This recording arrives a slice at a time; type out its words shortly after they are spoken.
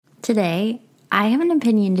Today, I have an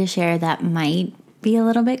opinion to share that might be a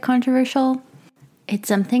little bit controversial. It's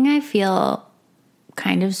something I feel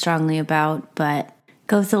kind of strongly about, but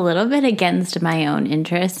goes a little bit against my own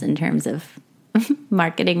interests in terms of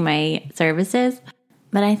marketing my services.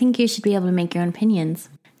 But I think you should be able to make your own opinions.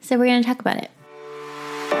 So we're going to talk about it.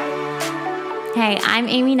 Hey, I'm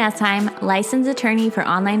Amy Nessheim, licensed attorney for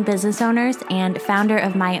online business owners and founder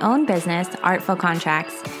of my own business, Artful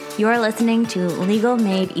Contracts. You're listening to Legal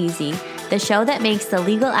Made Easy, the show that makes the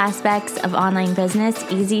legal aspects of online business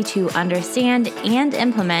easy to understand and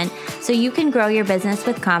implement so you can grow your business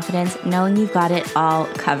with confidence knowing you've got it all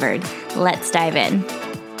covered. Let's dive in.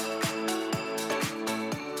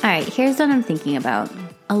 All right, here's what I'm thinking about.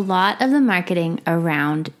 A lot of the marketing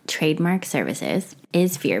around trademark services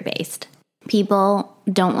is fear-based. People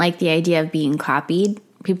don't like the idea of being copied.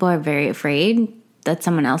 People are very afraid that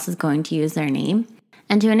someone else is going to use their name.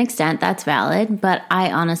 And to an extent, that's valid, but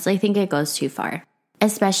I honestly think it goes too far.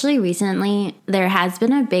 Especially recently, there has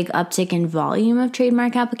been a big uptick in volume of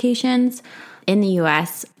trademark applications in the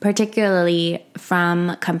US, particularly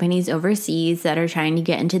from companies overseas that are trying to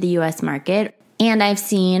get into the US market. And I've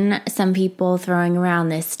seen some people throwing around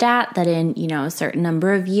this stat that in, a certain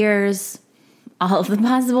number of years, all of the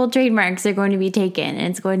possible trademarks are going to be taken, and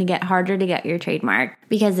it's going to get harder to get your trademark.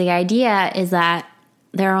 Because the idea is that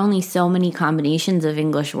there are only so many combinations of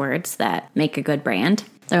English words that make a good brand.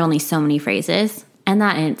 There are only so many phrases. And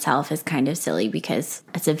that in itself is kind of silly because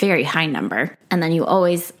it's a very high number. And then you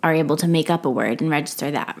always are able to make up a word and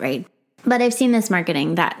register that, right? But I've seen this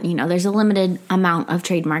marketing that, there's a limited amount of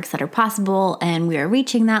trademarks that are possible and we are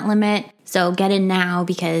reaching that limit. So get in now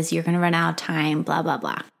because you're going to run out of time, blah, blah,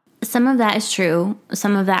 blah. Some of that is true.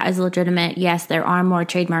 Some of that is legitimate. Yes, there are more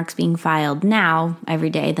trademarks being filed now every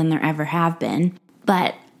day than there ever have been.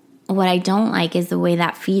 But what I don't like is the way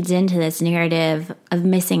that feeds into this narrative of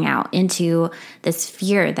missing out, into this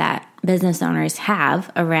fear that business owners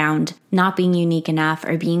have around not being unique enough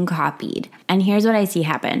or being copied. And here's what I see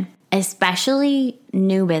happen, especially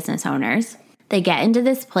new business owners. They get into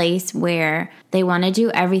this place where they want to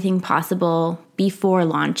do everything possible before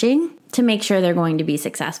launching to make sure they're going to be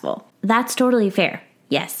successful. That's totally fair.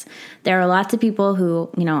 Yes, there are lots of people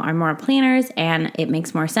who, are more planners and it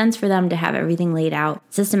makes more sense for them to have everything laid out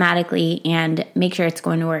systematically and make sure it's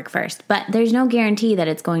going to work first. But there's no guarantee that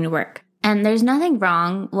it's going to work. And there's nothing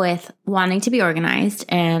wrong with wanting to be organized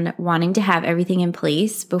and wanting to have everything in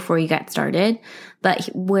place before you get started. But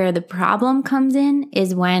where the problem comes in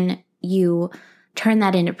is when you turn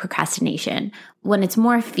that into procrastination, when it's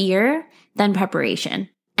more fear than preparation.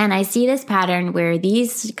 And I see this pattern where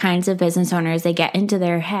these kinds of business owners, they get into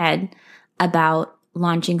their head about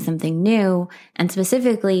launching something new, and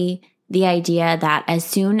specifically the idea that as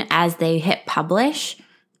soon as they hit publish,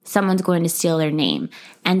 someone's going to steal their name.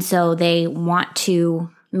 And so they want to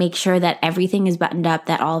make sure that everything is buttoned up,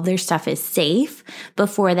 that all of their stuff is safe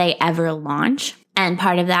before they ever launch. And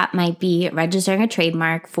part of that might be registering a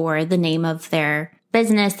trademark for the name of their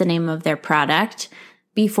business, the name of their product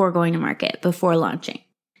before going to market, before launching.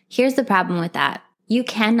 Here's the problem with that. You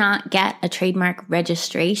cannot get a trademark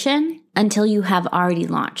registration until you have already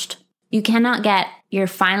launched. You cannot get your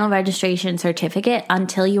final registration certificate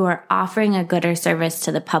until you are offering a good or service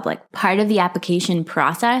to the public. Part of the application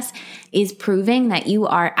process is proving that you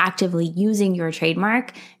are actively using your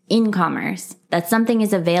trademark in commerce, that something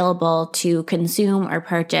is available to consume or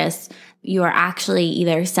purchase. You are actually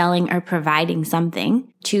either selling or providing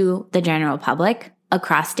something to the general public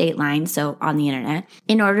across state lines, so on the internet,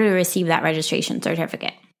 in order to receive that registration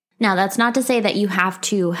certificate. Now, that's not to say that you have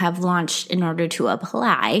to have launched in order to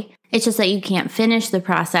apply. It's just that you can't finish the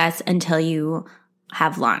process until you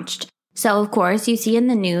have launched. So, of course, you see in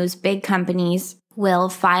the news, big companies will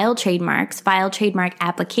file trademark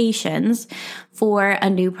applications for a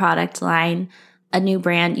new product line, a new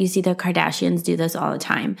brand. You see the Kardashians do this all the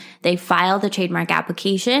time. They file the trademark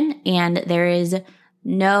application and there is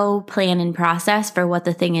no plan and process for what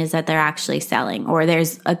the thing is that they're actually selling, or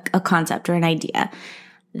there's a concept or an idea.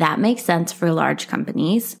 That makes sense for large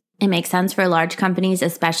companies. It makes sense for large companies,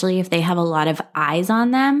 especially if they have a lot of eyes on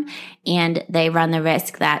them and they run the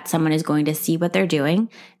risk that someone is going to see what they're doing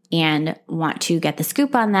and want to get the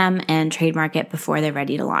scoop on them and trademark it before they're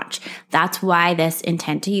ready to launch. That's why this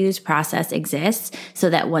intent to use process exists, so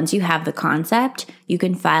that once you have the concept, you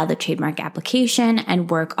can file the trademark application and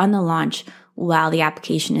work on the launch while the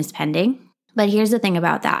application is pending. But here's the thing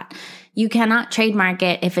about that. You cannot trademark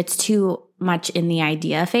it if it's too much in the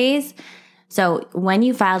idea phase. So when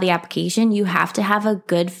you file the application, you have to have a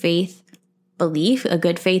good faith belief, a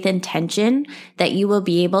good faith intention that you will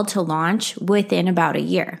be able to launch within about a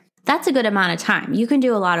year. That's a good amount of time. You can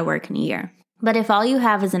do a lot of work in a year. But if all you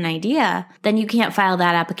have is an idea, then you can't file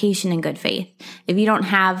that application in good faith. If you don't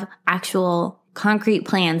have actual concrete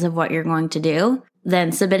plans of what you're going to do,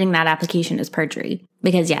 then submitting that application is perjury.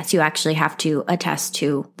 Because yes, you actually have to attest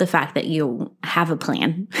to the fact that you have a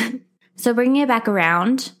plan. So bringing it back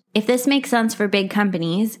around, if this makes sense for big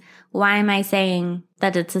companies, why am I saying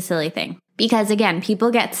that it's a silly thing? Because again,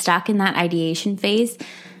 people get stuck in that ideation phase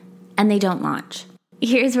and they don't launch.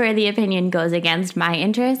 Here's where the opinion goes against my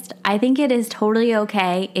interest. I think it is totally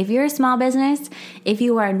okay if you're a small business, if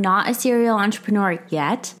you are not a serial entrepreneur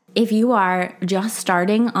yet, if you are just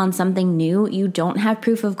starting on something new, you don't have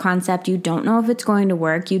proof of concept, you don't know if it's going to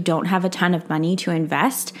work, you don't have a ton of money to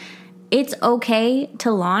invest, it's okay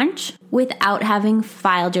to launch without having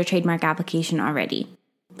filed your trademark application already.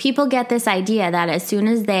 People get this idea that as soon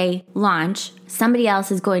as they launch, somebody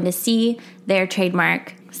else is going to see their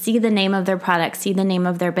trademark, see the name of their product, see the name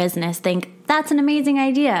of their business, think, that's an amazing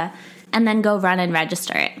idea, and then go run and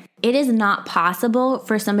register it. It is not possible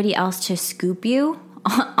for somebody else to scoop you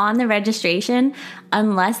on the registration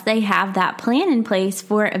unless they have that plan in place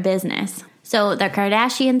for a business. So the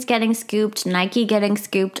Kardashians getting scooped, Nike getting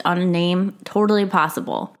scooped on a name, totally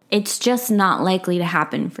possible. It's just not likely to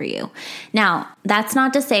happen for you. Now, that's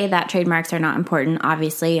not to say that trademarks are not important.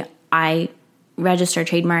 Obviously, I register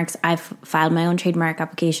trademarks. I've filed my own trademark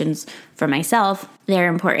applications for myself. They're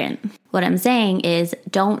important. What I'm saying is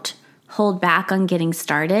don't hold back on getting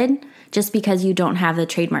started just because you don't have the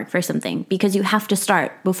trademark for something, because you have to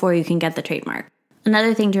start before you can get the trademark.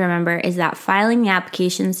 Another thing to remember is that filing the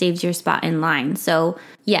application saves your spot in line. So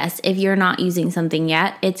yes, if you're not using something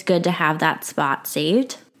yet, it's good to have that spot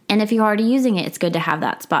saved. And if you're already using it, it's good to have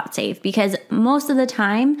that spot saved, because most of the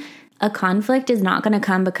time, a conflict is not going to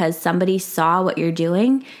come because somebody saw what you're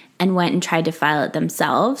doing and went and tried to file it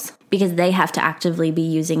themselves because they have to actively be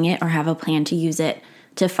using it or have a plan to use it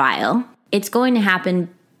to file. It's going to happen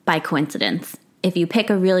by coincidence. If you pick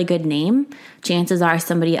a really good name, chances are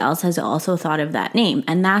somebody else has also thought of that name.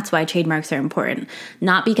 And that's why trademarks are important.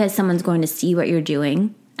 Not because someone's going to see what you're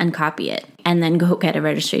doing and copy it and then go get a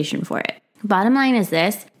registration for it. Bottom line is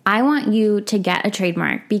this. I want you to get a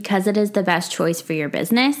trademark because it is the best choice for your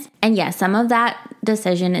business. And yes, some of that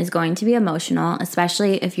decision is going to be emotional,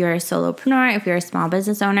 especially if you're a solopreneur, if you're a small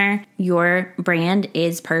business owner, your brand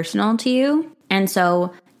is personal to you. And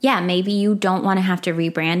so, yeah, maybe you don't want to have to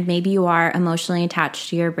rebrand. Maybe you are emotionally attached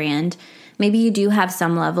to your brand. Maybe you do have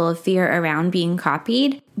some level of fear around being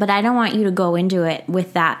copied, but I don't want you to go into it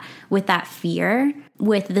with that fear,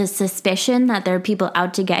 with the suspicion that there are people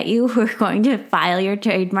out to get you who are going to file your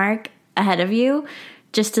trademark ahead of you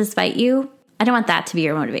just to spite you. I don't want that to be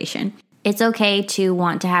your motivation. It's okay to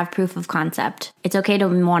want to have proof of concept. It's okay to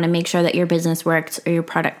want to make sure that your business works or your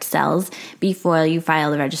product sells before you file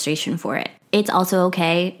the registration for it. It's also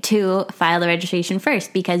okay to file the registration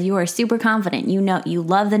first because you are super confident. You know, you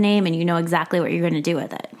love the name and you know exactly what you're going to do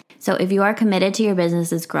with it. So if you are committed to your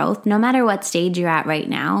business's growth, no matter what stage you're at right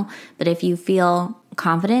now, but if you feel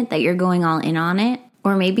confident that you're going all in on it,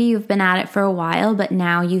 or maybe you've been at it for a while, but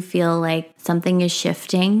now you feel like something is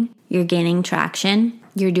shifting, you're gaining traction,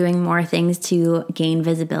 you're doing more things to gain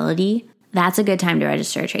visibility, that's a good time to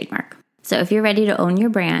register a trademark. So if you're ready to own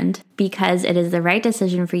your brand because it is the right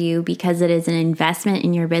decision for you, because it is an investment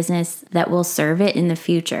in your business that will serve it in the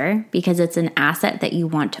future, because it's an asset that you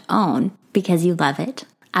want to own, because you love it,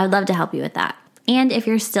 I would love to help you with that. And if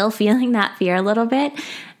you're still feeling that fear a little bit,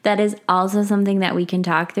 that is also something that we can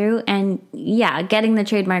talk through. And yeah, getting the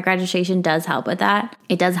trademark registration does help with that.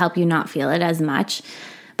 It does help you not feel it as much,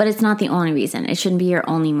 but it's not the only reason. It shouldn't be your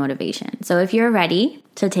only motivation. So if you're ready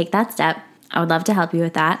to take that step, I would love to help you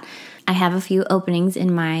with that. I have a few openings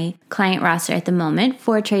in my client roster at the moment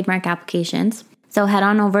for trademark applications. So head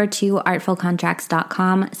on over to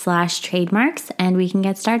artfulcontracts.com/trademarks and we can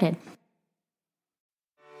get started.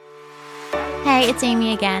 Hey, it's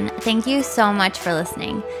Amy again. Thank you so much for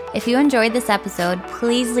listening. If you enjoyed this episode,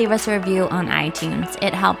 please leave us a review on iTunes.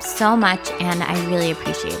 It helps so much and I really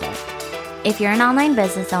appreciate it. If you're an online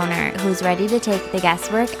business owner who's ready to take the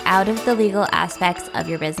guesswork out of the legal aspects of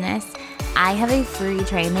your business, I have a free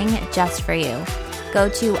training just for you. Go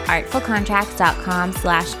to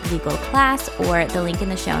artfulcontracts.com/legal class or the link in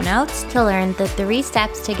the show notes to learn the 3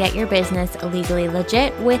 steps to get your business legally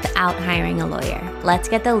legit without hiring a lawyer. Let's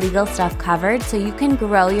get the legal stuff covered so you can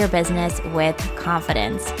grow your business with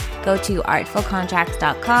confidence. Go to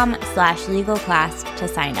artfulcontracts.com/legal class to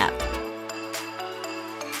sign up.